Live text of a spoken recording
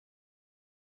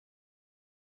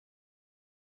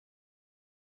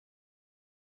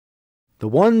The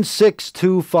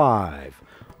 1-6-2-5.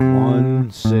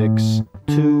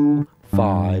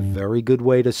 1-6-2-5. Very good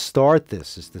way to start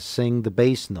this is to sing the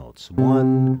bass notes.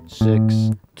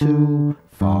 1-6-2-5.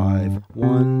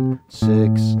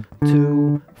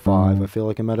 1-6-2-5. I feel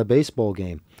like I'm at a baseball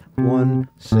game.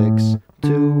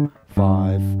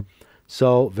 1-6-2-5.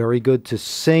 So very good to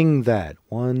sing that.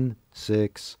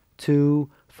 1-6-2-5.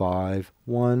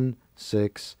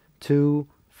 1-6-2-5.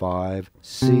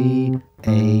 C,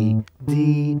 A,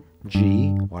 D, G.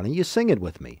 Why don't you sing it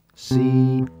with me?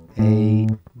 C, A,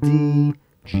 D,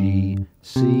 G.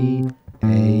 C,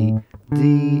 A,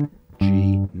 D,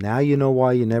 G. Now you know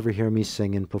why you never hear me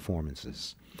sing in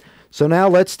performances. So now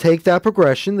let's take that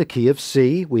progression, the key of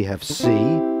C. We have C,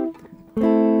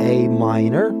 A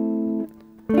minor,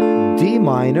 D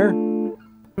minor,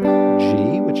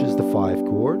 G, which is the 5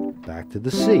 chord, back to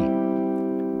the C.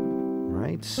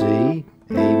 Right? C, A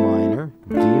minor,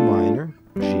 D minor,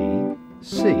 G,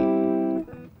 C. C,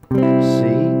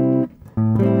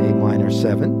 A minor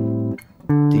 7,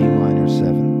 D minor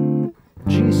 7,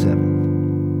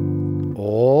 G7.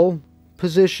 All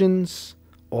positions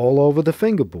all over the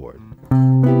fingerboard. C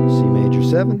major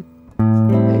 7, A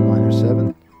minor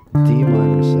 7, D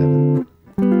minor 7,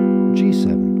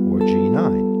 G7 or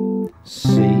G9.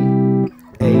 C,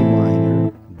 A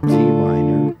minor, D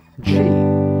minor, G.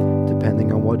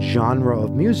 Depending on what genre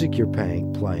of music you're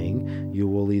playing, you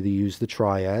will either use the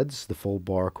triads, the full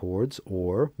bar chords,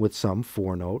 or with some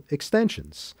 4-note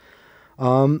extensions.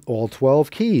 All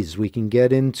 12 keys. We can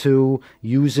get into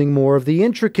using more of the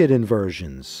intricate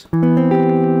inversions. C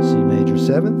major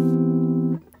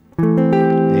 7th,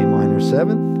 A minor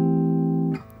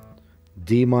 7th,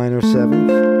 D minor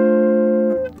 7th,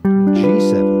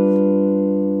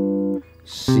 G7th,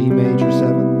 C major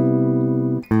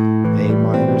 7th, A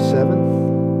minor 7th,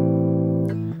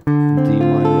 D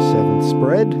minor 7th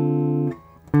spread,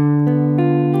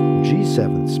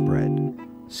 G7th spread,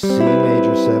 C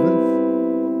major 7th,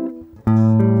 A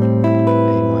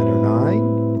minor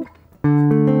 9, D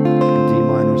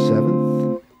minor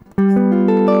 7th,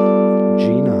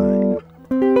 G9,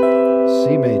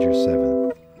 C major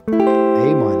 7th,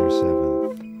 A minor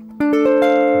 7th,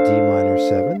 D minor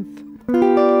 7th,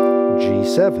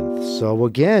 G7th. So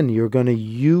again, you're going to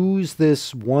use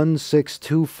this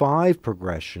 1-6-2-5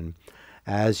 progression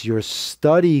as your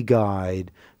study guide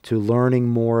to learning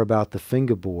more about the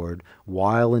fingerboard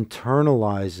while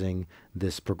internalizing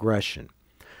this progression.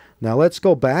 Now let's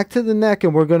go back to the neck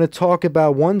and we're going to talk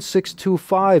about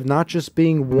 1-6-2-5 not just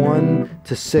being 1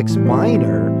 to 6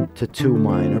 minor to 2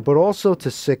 minor, but also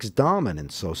to 6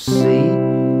 dominant. So C,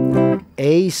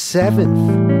 A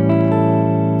 7th,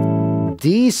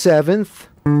 D 7th,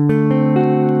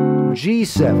 G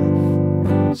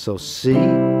 7th. So C,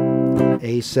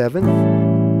 A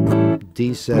 7th,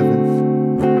 D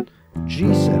 7th, G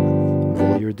 7th.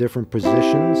 All your different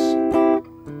positions.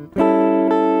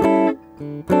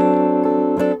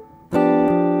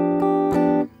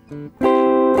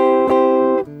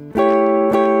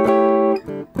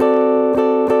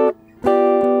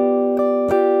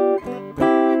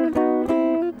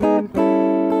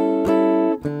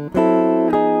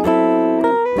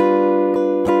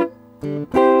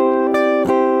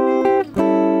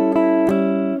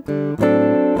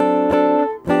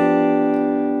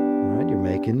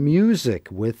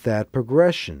 With that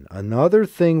progression. Another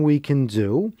thing we can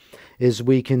do is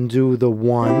we can do the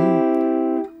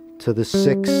 1 to the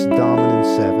 6 dominant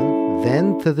 7,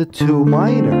 then to the 2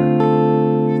 minor,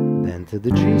 then to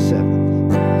the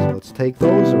G7. So let's take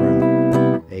those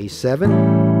around.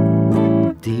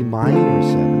 A7, D minor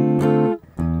 7,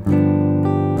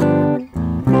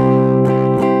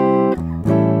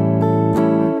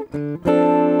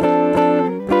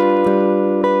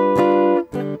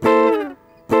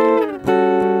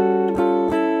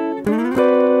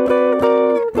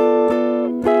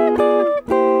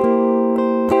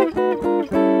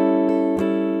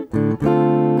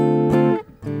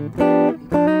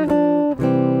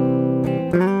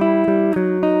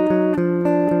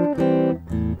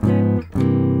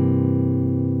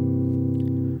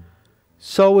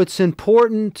 So it's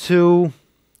important to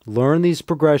learn these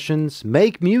progressions,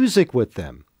 make music with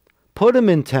them, put them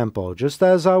in tempo, just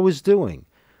as I was doing.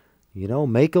 You know,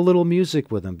 make a little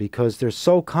music with them because they're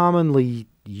so commonly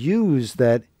used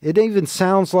that it even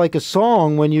sounds like a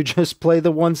song when you just play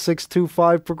the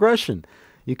 1-6-2-5 progression.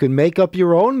 You can make up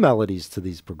your own melodies to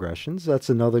these progressions. That's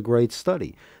another great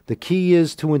study. The key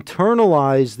is to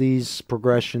internalize these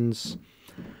progressions,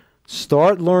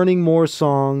 start learning more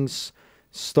songs,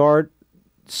 start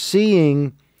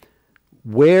seeing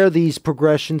where these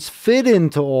progressions fit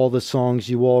into all the songs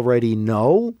you already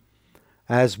know,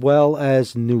 as well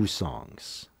as new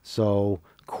songs. So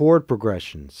chord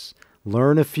progressions.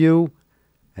 Learn a few,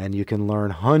 and you can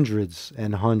learn hundreds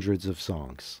and hundreds of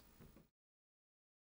songs.